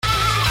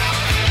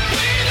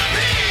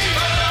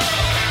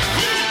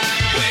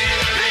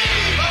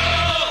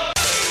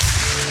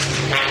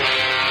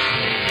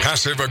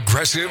Passive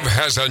Aggressive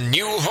has a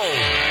new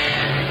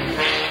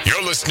home.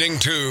 You're listening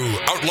to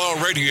Outlaw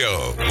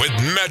Radio with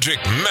Magic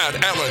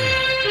Matt Allen.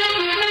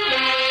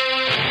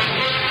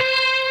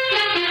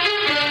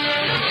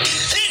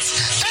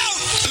 It's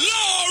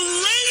Outlaw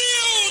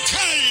Radio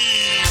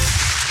time!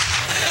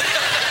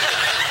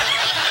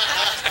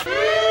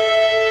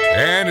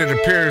 And it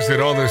appears that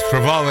all this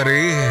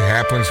frivolity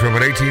happens from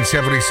an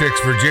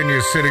 1876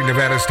 Virginia City,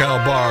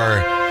 Nevada-style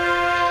bar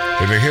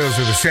in the hills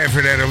of the San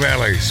Fernando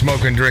Valley,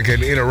 smoking,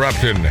 drinking,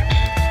 interrupting.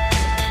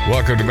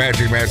 Welcome to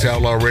Magic Matt's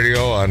Outlaw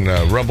Radio on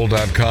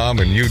Rumble.com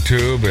and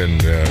YouTube and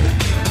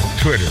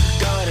Twitter.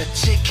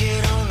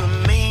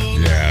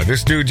 Yeah,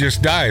 this dude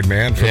just died,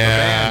 man, from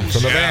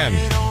the band.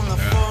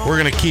 We're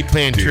going to keep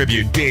playing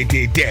tribute.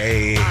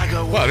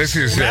 Well, this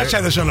is... Matt's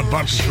had this on a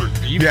bunch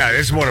of... Yeah,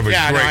 this is one of his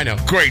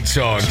great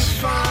songs.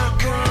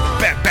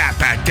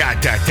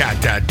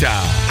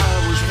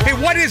 Hey,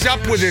 what is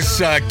up with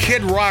this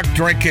Kid Rock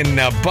drinking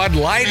Bud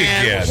Light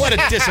again? What a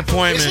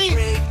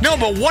disappointment. No,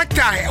 but what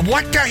the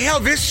hell?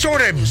 This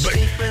sort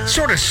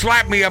of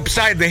slapped me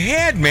upside the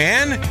head,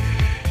 man.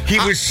 He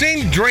was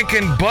seen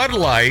drinking Bud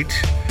Light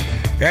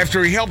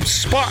after he helped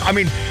spot. I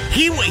mean,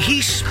 he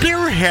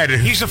spearheaded.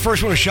 He's the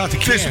first one who shot the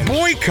can. This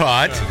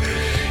boycott.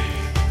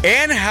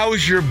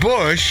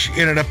 Anheuser-Busch,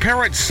 in an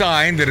apparent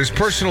sign that his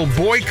personal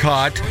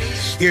boycott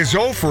is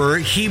over,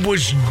 he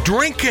was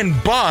drinking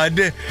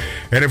Bud,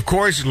 and of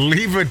course,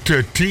 leave it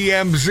to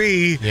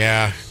TMZ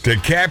to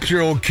capture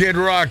old Kid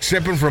Rock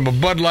sipping from a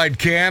Bud Light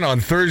can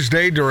on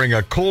Thursday during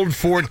a Cold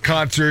Fort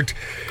concert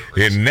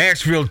in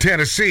Nashville,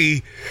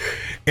 Tennessee.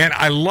 And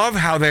I love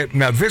how that...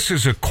 Now, this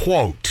is a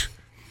quote.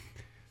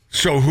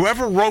 So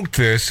whoever wrote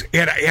this,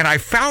 and I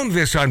found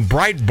this on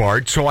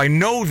Breitbart, so I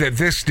know that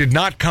this did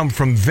not come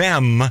from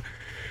them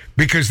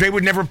because they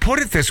would never put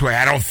it this way.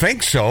 I don't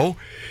think so.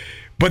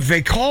 But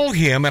they call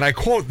him, and I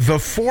quote, the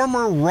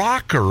former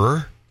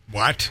rocker.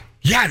 What?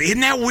 Yeah,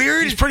 isn't that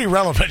weird? He's pretty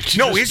relevant.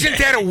 No, isn't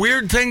that a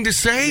weird thing to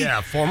say?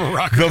 Yeah, former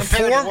rocker.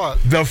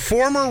 The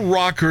former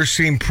rocker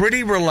seemed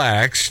pretty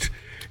relaxed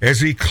as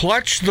he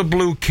clutched the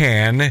blue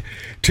can,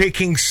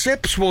 taking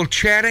sips while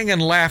chatting and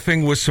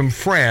laughing with some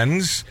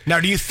friends. Now,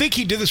 do you think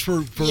he did this for...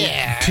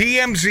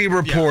 TMZ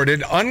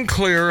reported,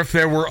 unclear if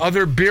there were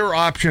other beer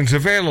options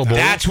available.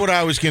 That's what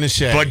I was going to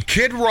say. But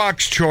Kid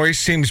Rock's choice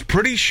seems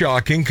pretty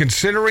shocking,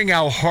 considering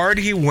how hard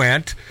he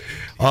went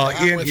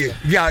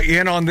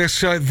in on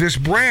this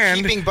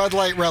brand. Keeping Bud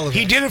Light relevant.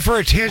 He did it for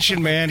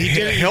attention, man. He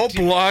did help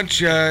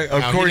launch, of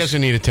course... He doesn't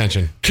need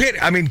attention. Kid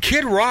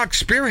Rock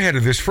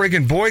spearheaded this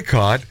friggin'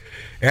 boycott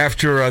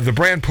after the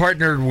brand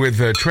partnered with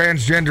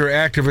transgender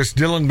activist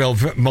Dylan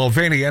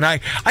Mulvaney. And I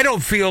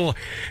don't feel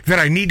that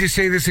I need to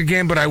say this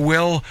again, but I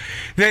will.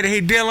 That,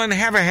 hey, Dylan,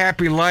 have a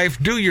happy life.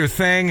 Do your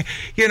thing.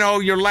 You know,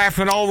 you're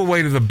laughing all the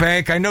way to the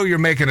bank. I know you're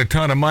making a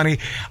ton of money.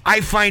 I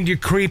find you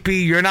creepy.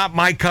 You're not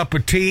my cup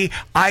of tea.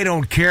 I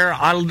don't care.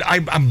 I'm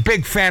a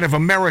big fan of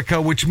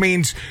America, which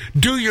means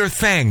do your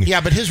thing.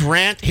 Yeah, but his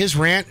rant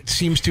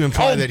seems to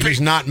imply that he's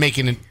not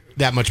making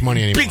that much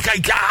money anymore.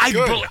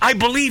 I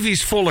believe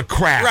he's full of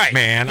crap, right,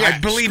 man. Yeah, I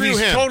believe he's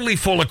totally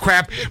full of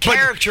crap.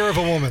 Character of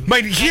a woman.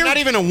 But not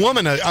even a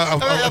woman, a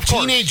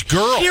teenage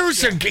girl.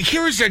 Here's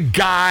a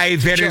guy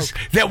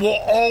that will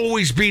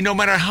always be, no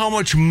matter how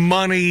much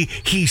money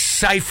he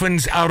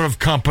siphons out of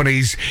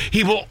companies,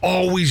 he will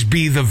always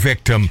be the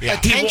victim. Yeah.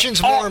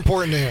 Attention's more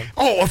important to him.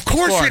 Oh, of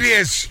course it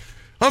is.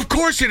 Of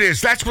course it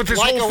is. That's what this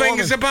whole thing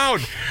is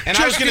about. And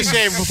I was going to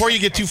say, before you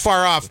get too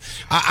far off,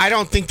 I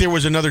don't think there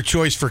was another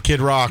choice for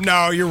Kid Rock.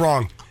 No, you're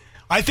wrong.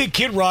 I think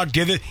Kid Rock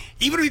did it.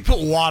 Even if he put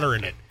water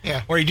in it,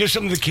 or he did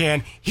something to the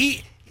can,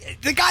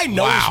 the guy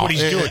knows what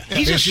he's doing.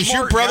 He's is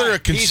your brother guy. A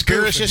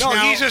conspiracist now? No,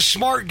 he's a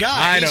smart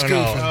guy. I don't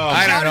know.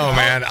 I don't know,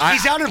 man.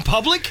 He's out in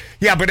public.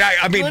 Yeah, but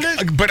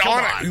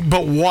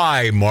but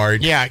why,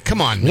 Mart? Yeah,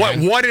 come on.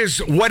 Man. What is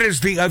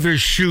the other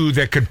shoe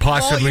that could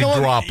possibly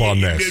drop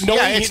on this?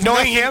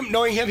 Knowing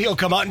him, he'll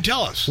come out and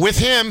tell us. With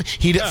him,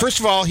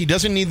 first of all, he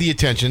doesn't need the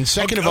attention.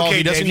 Second of all,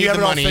 he doesn't need the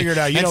money.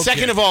 And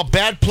second of all,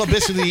 bad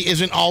publicity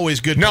isn't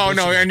always good publicity.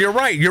 No, and you're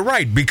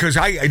right because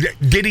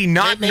did he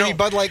not know? Maybe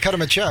Bud Light cut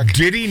him a check.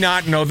 Did he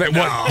not know that?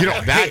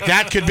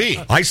 That could be.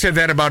 I said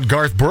that about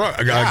Garth Brooks,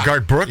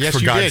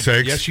 for God's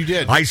sakes. Yes, you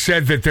did. I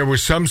said that there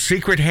was some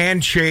secret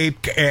handshake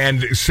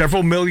and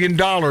several $1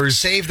 million.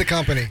 Save the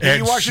company. And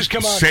you watch this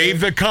come out. Save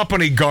the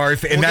company,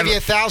 Garth. And we'll give you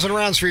 1,000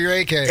 rounds for your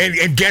AK.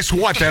 And guess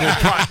what?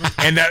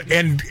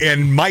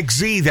 And Mike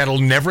Z, that'll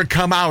never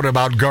come out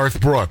about Garth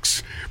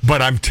Brooks.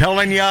 But I'm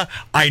telling you,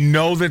 I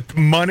know that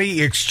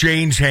money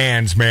exchanged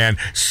hands, man.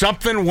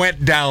 Something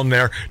went down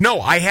there.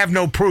 No, I have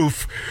no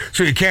proof,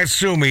 so you can't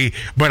sue me.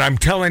 But I'm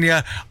telling you,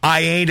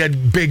 I ain't a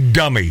big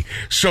dummy.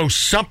 So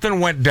something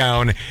went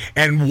down.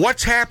 And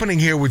what's happening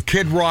here with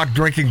Kid Rock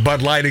drinking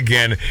Bud Light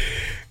again?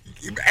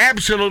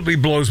 absolutely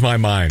blows my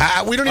mind.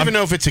 We don't even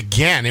know if it's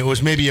again. It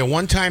was maybe a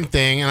one-time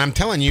thing, and I'm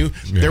telling you,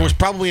 there was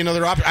probably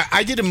another option.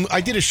 I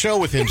did a show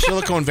with him,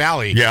 Silicon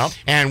Valley. Yeah.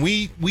 And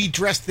we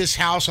dressed this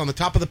house on the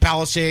top of the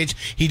Palisades.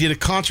 He did a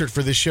concert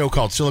for this show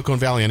called Silicon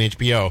Valley on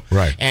HBO.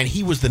 Right. And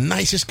he was the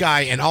nicest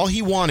guy, and all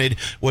he wanted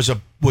was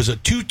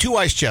two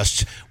ice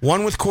chests,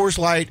 one with Coors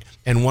Light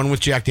and one with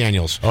Jack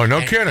Daniels. Oh,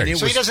 no kidding.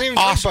 So he doesn't even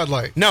drink Bud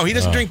Light. No, he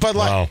doesn't drink Bud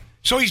Light. Wow.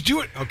 So he's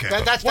doing okay.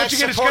 That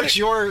supports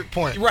your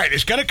point, right?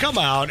 It's going to come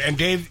out, and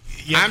Dave.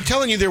 I'm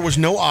telling you, there was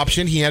no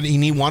option.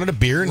 He wanted a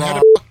beer and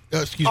had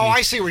excuse me.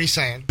 I see what he's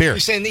saying. Beer.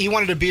 He's saying that he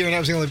wanted a beer, and that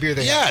was the only beer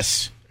they had.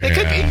 Yes. It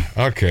could be.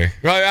 Okay.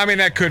 Well, I mean,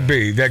 that could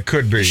be.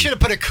 You should have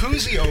put a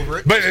koozie over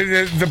it. But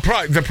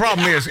the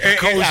problem is, if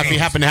he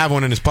happened to have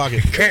one in his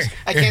pocket.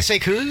 I can't say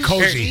koozie.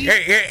 Cozy.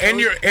 And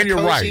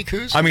you're right.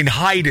 Koozie? I mean,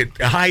 hide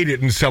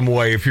it in some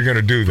way if you're going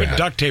to do that. Put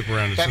duct tape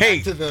around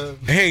it.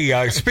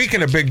 Hey,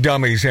 speaking of big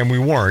dummies, and we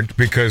weren't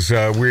because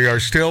we are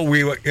still.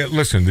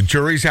 Listen, the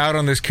jury's out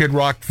on this Kid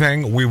Rock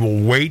thing. We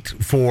will wait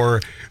for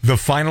the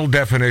final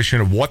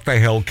definition of what the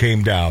hell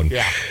came down.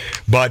 Yeah.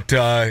 But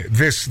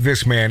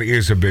this man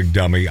is a big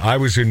dummy. I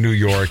was in New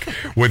York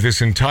where this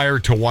entire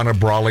Tawana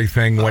Brawley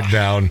thing went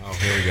down. Oh,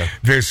 here we go.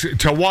 This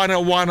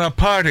Tawana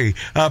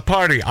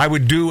party. I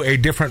would do a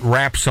different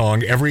rap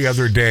song every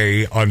other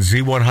day on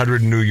Z100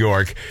 in New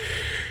York.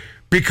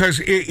 Because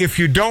if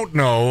you don't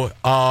know,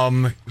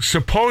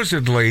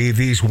 supposedly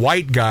these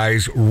white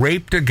guys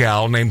raped a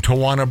gal named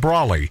Tawana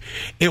Brawley.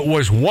 It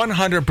was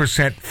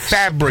 100%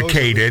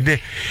 fabricated.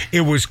 Supposedly.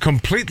 It was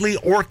completely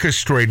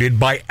orchestrated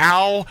by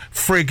Al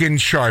friggin'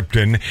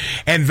 Sharpton.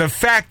 And the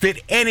fact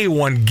that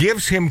anyone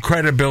gives him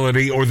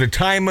credibility or the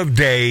time of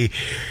day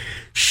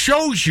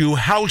shows you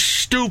how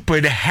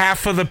stupid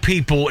half of the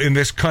people in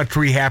this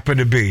country happen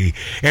to be.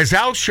 As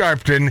Al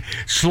Sharpton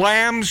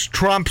slams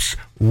Trump's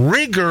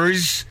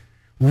riggers,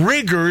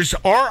 RIGGERS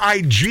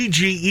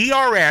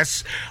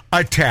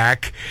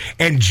attack,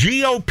 and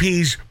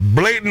GOP's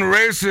blatant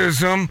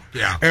racism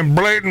and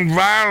blatant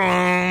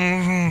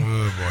violence.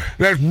 Oh, boy.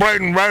 That's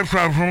blatant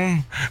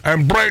racism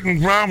and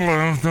blatant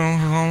violence.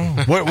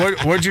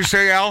 What'd you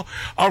say, Al?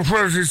 I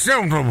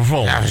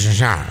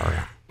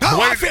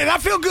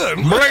feel good.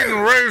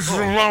 Blatant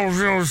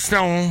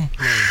racism.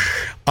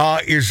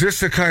 Is this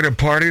the kind of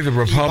party the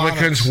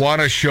Republicans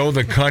want to show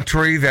the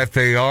country that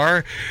they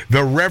are?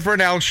 The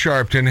Reverend Al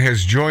Sharpton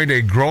has joined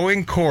a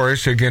growing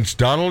chorus against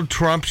Donald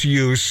Trump's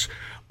use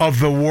of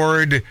the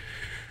word.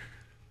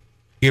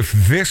 If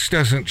this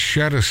doesn't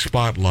shed a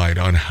spotlight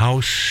on how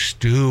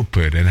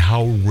stupid and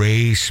how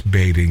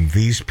race-baiting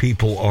these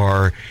people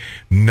are,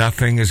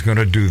 nothing is going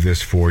to do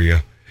this for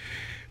you.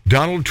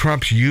 Donald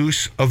Trump's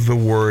use of the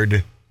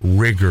word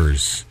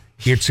riggers.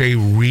 It's a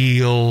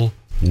real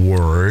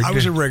word. I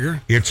was a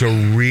rigger. It's a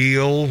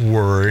real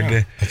word.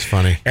 Yeah, that's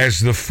funny. As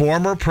the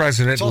former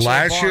president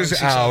lashes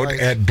out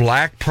at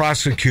black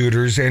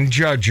prosecutors and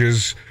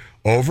judges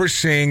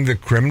overseeing the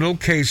criminal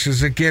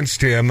cases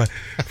against him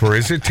for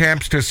his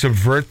attempts to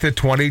subvert the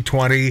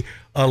 2020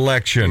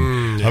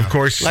 election. Of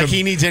course, like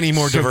he needs any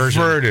more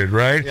diversion. Subverted,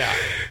 right? Yeah.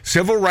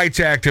 Civil rights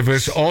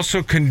activists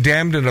also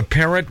condemned an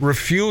apparent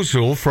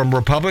refusal from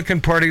Republican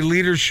Party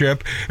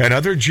leadership and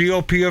other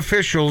GOP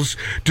officials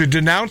to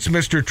denounce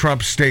Mr.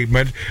 Trump's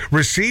statement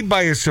received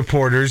by his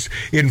supporters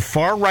in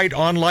far-right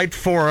online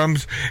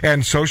forums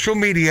and social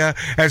media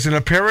as an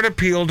apparent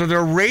appeal to their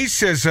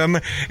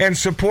racism and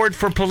support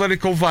for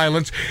political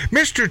violence.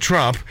 Mr.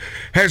 Trump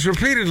has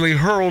repeatedly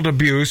hurled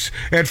abuse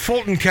at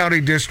Fulton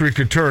County District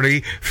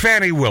Attorney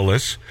Fannie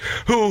Willis,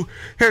 who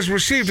has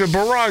received a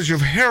barrage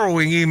of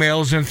harrowing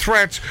emails and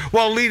threats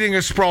while leading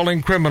a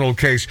sprawling criminal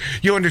case.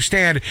 You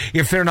understand,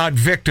 if they're not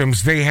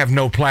victims, they have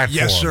no platform.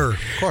 Yes, sir. Of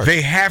course.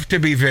 They have to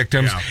be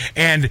victims,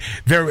 and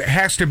there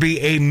has to be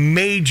a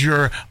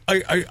major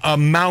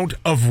amount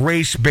of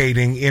race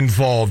baiting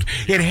involved.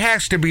 It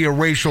has to be a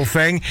racial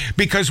thing,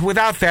 because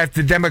without that,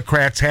 the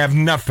Democrats have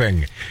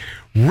nothing.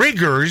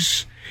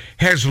 Riggers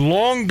has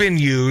long been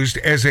used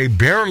as a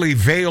barely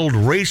veiled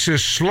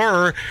racist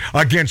slur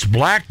against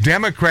black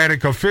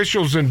Democratic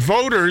officials and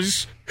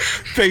voters,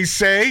 they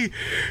say.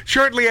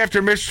 Shortly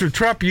after Mr.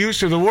 Trump's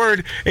use of the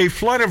word, a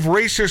flood of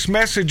racist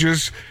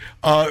messages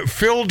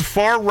filled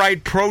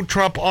far-right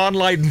pro-Trump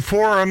online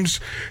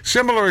forums.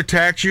 Similar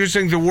attacks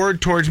using the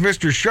word towards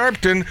Mr.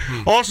 Sharpton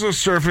also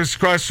surfaced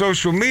across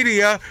social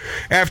media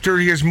after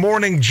his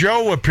Morning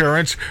Joe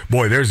appearance.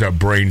 Boy, there's a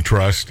brain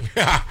trust.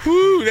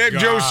 Whoo, that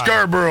Joe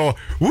Scarborough.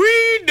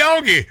 Wee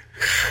doggy.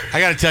 I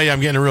got to tell you, I'm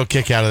getting a real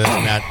kick out of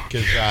that, Matt,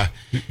 because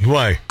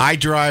why? I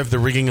drive the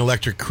Rigging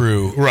Electric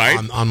crew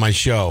on my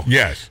show.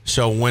 Yes.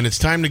 So when it's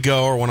time to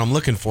go or when I'm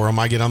looking for them,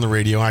 I get on the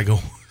radio, I go,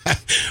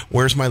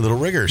 Where's my little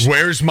riggers?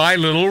 Where's my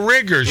little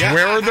riggers? Yeah.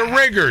 Where are the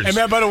riggers? And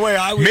man, by the way,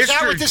 is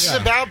that what this is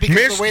about?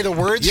 Because of the way the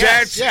words...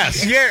 Yes.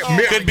 Yeah.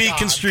 Could be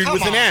construed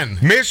with an N.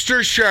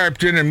 Mr.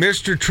 Sharpton and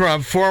Mr.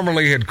 Trump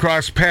formerly had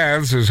crossed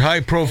paths as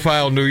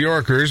high-profile New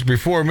Yorkers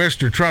before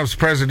Mr. Trump's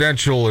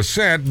presidential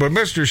ascent, but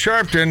Mr.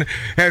 Sharpton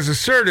has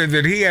asserted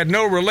that he had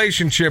no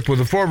relationship with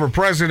the former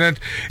president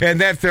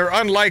and that their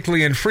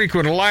unlikely and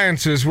frequent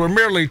alliances were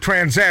merely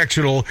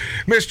transactional.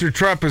 Mr.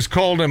 Trump has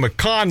called him a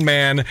con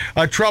man,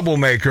 a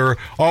troublemaker,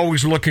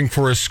 always looking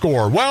for a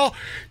score. Well,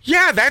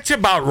 yeah, that's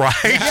about right.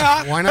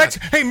 Yeah, why not?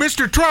 Hey,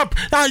 Mr. Trump,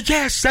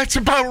 yes, that's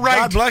about right.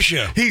 God bless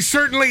you. He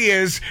certainly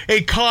is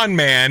a con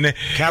man,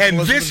 and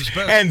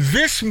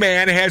this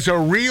man has a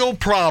real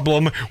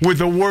problem with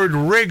the word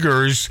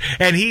riggers,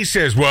 and he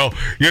says, well,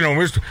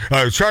 Mr.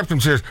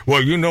 Sharpton says,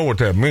 well, you know what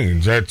that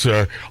means. That's,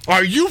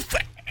 are you...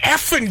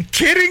 effing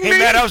kidding me? Hey,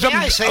 Matt, are you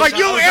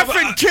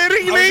effing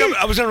kidding me?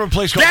 I was in a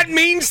place called... That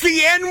means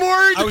the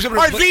N-word?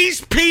 Are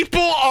these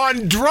people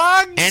on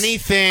drugs?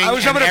 Anything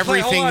and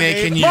everything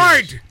they can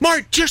use.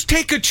 Mart, just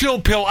take a chill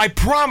pill. I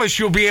promise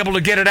you'll be able to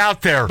get it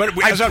out there.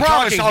 But as I'm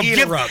talking, he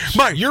interrupts.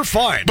 Mart, you're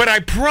fine. But I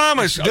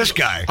promise... This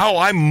guy. Oh,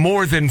 I'm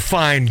more than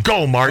fine.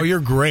 Go, Mart. Oh,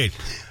 you're great.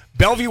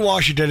 Bellevue,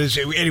 Washington is...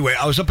 Anyway,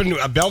 I was up in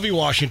Bellevue,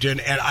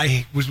 Washington, and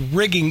I was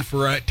rigging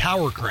for a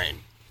tower crane.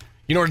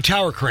 You know what a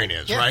tower crane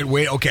is, right?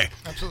 Wait, okay.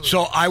 Absolutely.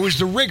 So I was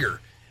the rigger.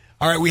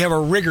 All right, we have a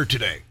rigger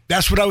today.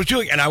 That's what I was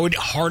doing. And I would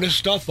harness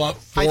stuff up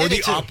for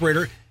the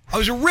operator. I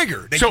was a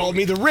rigger. They called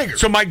me the rigger.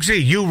 So, Mike Z,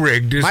 you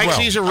rigged as well. Mike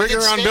Z's a rigger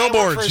on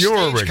billboards. You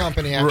were a rigger.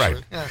 Company,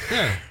 actually. Right.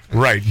 Yeah.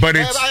 Right, but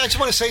I just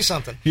want to say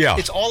something. Yeah.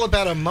 It's all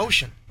about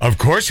emotion. Of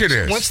course it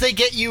is. Once they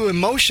get you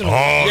emotional,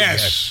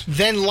 yes,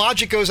 then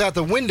logic goes out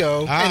the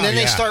window, and then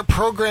they start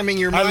programming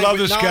your mind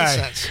with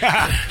nonsense.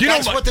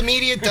 That's what the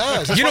media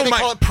does. That's why they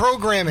call it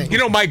programming. You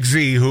know Mike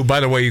Z, who,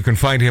 by the way, you can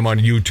find him on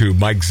YouTube,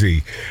 Mike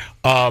Z.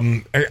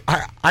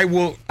 I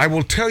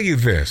will tell you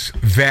this,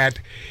 that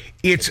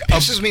it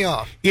pisses me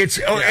off.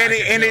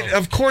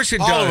 Of course it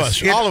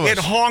does. All of us. It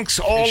honks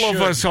all of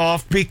us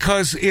off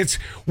because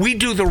we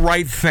do the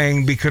right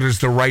thing because it's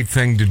the right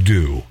thing to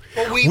do.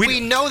 Well, we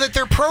know that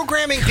they're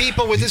programming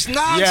people with this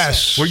nonsense.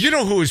 Yes. Well, you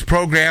know who is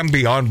programmed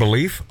beyond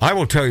belief? I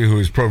will tell you who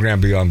is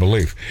programmed beyond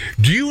belief.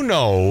 Do you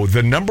know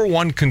the number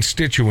one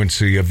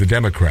constituency of the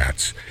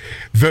Democrats?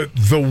 The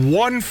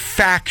one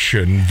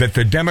faction that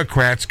the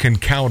Democrats can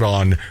count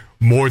on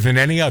more than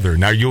any other.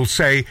 Now you'll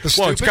say,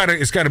 well, it's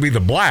got to be the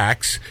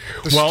blacks.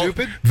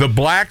 The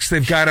blacks,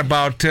 they've got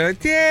about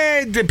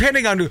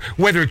depending on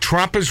whether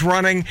Trump is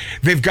running,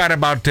 they've got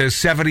about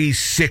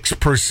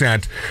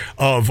 76%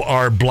 of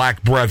our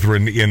black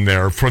brethren in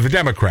there for the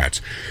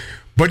Democrats.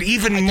 But I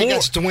think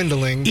it's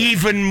dwindling.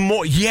 Even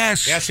more,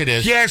 yes. Yes, it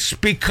is. Yes,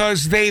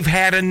 because they've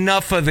had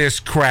enough of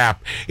this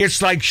crap.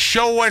 It's like,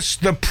 show us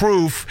the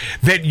proof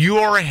that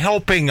you're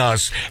helping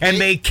us. And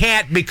they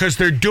can't because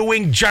they're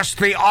doing just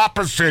the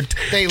opposite.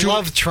 They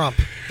love Trump.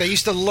 They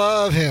used to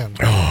love him.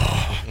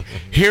 Oh,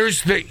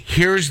 here's the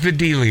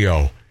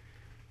dealio.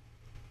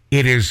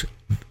 It is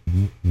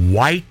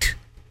white,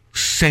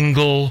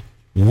 single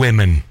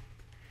women.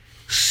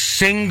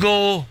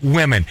 Single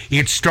women.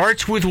 It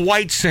starts with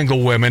white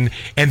single women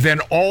and then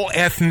all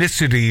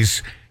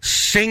ethnicities,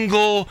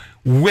 single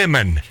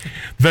women.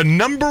 The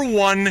number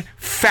one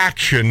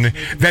faction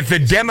that the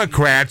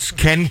Democrats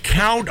can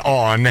count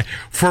on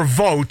for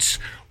votes,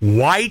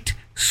 white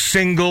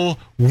single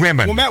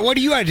women. Well, Matt, what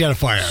do you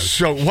identify as?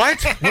 So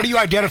what? What do you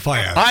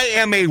identify as? I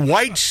am a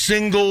white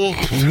single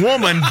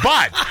woman,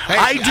 but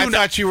I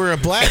thought you were a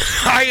black.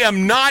 I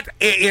am not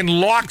in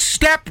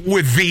lockstep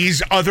with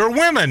these other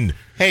women.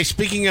 Hey,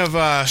 speaking of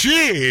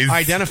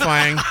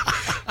identifying,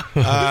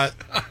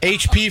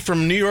 HP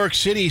from New York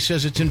City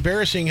says it's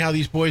embarrassing how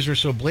these boys are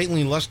so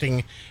blatantly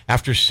lusting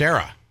after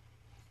Sarah.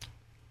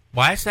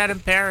 Why is that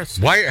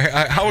embarrassing? Why?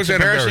 How is that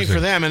embarrassing for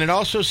them? And it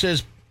also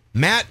says,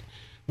 Matt,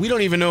 we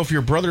don't even know if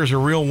your brother is a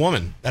real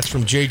woman. That's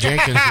from Jay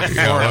Jenkins.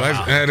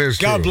 That is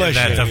true. God bless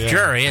you. That's a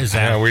jury, is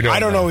that? Yeah, we don't I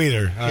don't know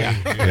either. We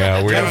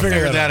haven't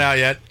figured that out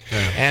yet.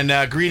 Yeah.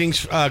 And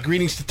greetings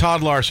to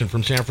Todd Larson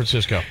from San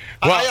Francisco.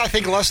 Well, I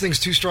think lusting's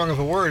too strong of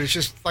a word. It's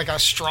just like a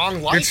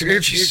strong like.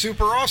 She's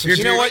super awesome.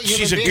 You know what?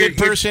 She's a good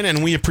person,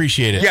 and we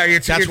appreciate it. Yeah,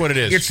 that's what it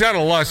is. It's not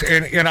a lust,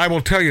 and I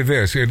will tell you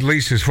this, at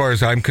least as far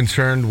as I'm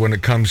concerned, when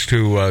it comes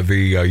to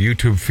the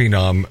YouTube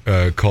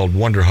phenom called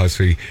Wonder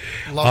Hussy,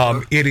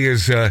 it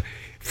is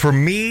for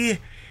me.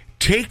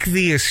 Take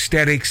the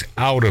aesthetics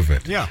out of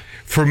it. Yeah.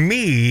 For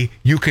me,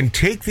 you can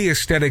take the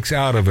aesthetics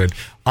out of it.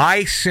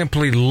 I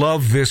simply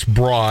love this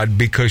broad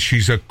because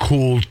she's a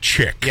cool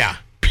chick. Yeah.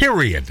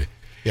 Period.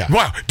 Yeah.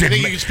 Well, I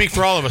think you can speak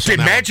for all of us. Did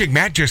Magic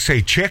Matt just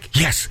say chick?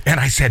 Yes. And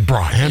I said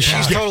broad. And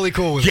she's totally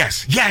cool with it.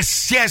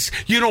 Yes.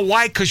 You know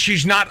why? Because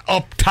she's not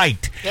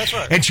uptight. That's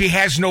right. And she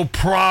has no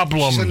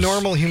problem. She's a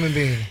normal human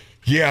being.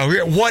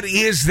 Yeah, what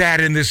is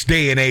that in this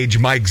day and age,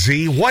 Mike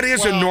Z? What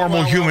is a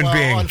normal human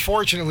being?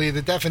 Unfortunately,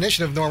 the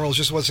definition of normal is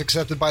just what's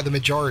accepted by the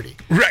majority.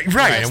 Right.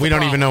 And we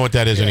don't even know what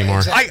that is anymore.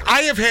 Exactly.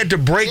 I have had to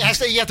break...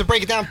 You have to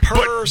break it down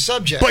per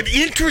subject. But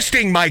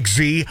interesting, Mike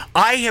Z,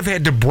 I have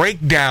had to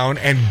break down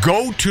and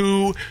go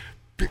to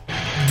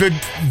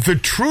the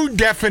true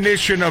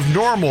definition of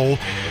normal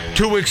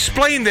to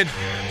explain that,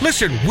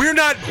 listen, we're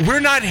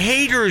not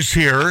haters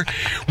here.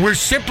 We're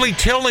simply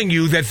telling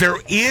you that there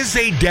is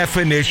a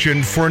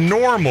definition for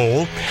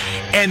normal,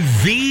 and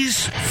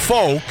these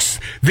folks,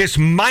 this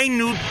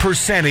minute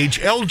percentage,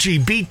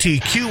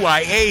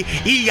 LGBTQIA,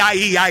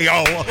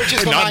 EIEIO, which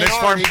is the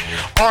minority,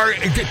 are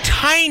a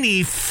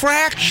tiny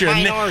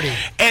fraction,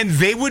 and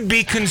they would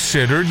be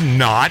considered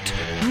not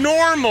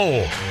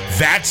normal.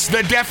 That's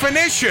the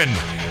definition.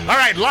 All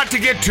right, a lot to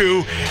get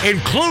to,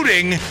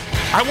 including...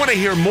 I want to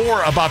hear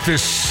more about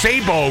this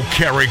Sabo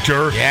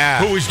character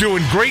who is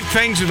doing great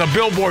things in the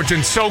billboards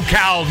in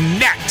SoCal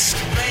next.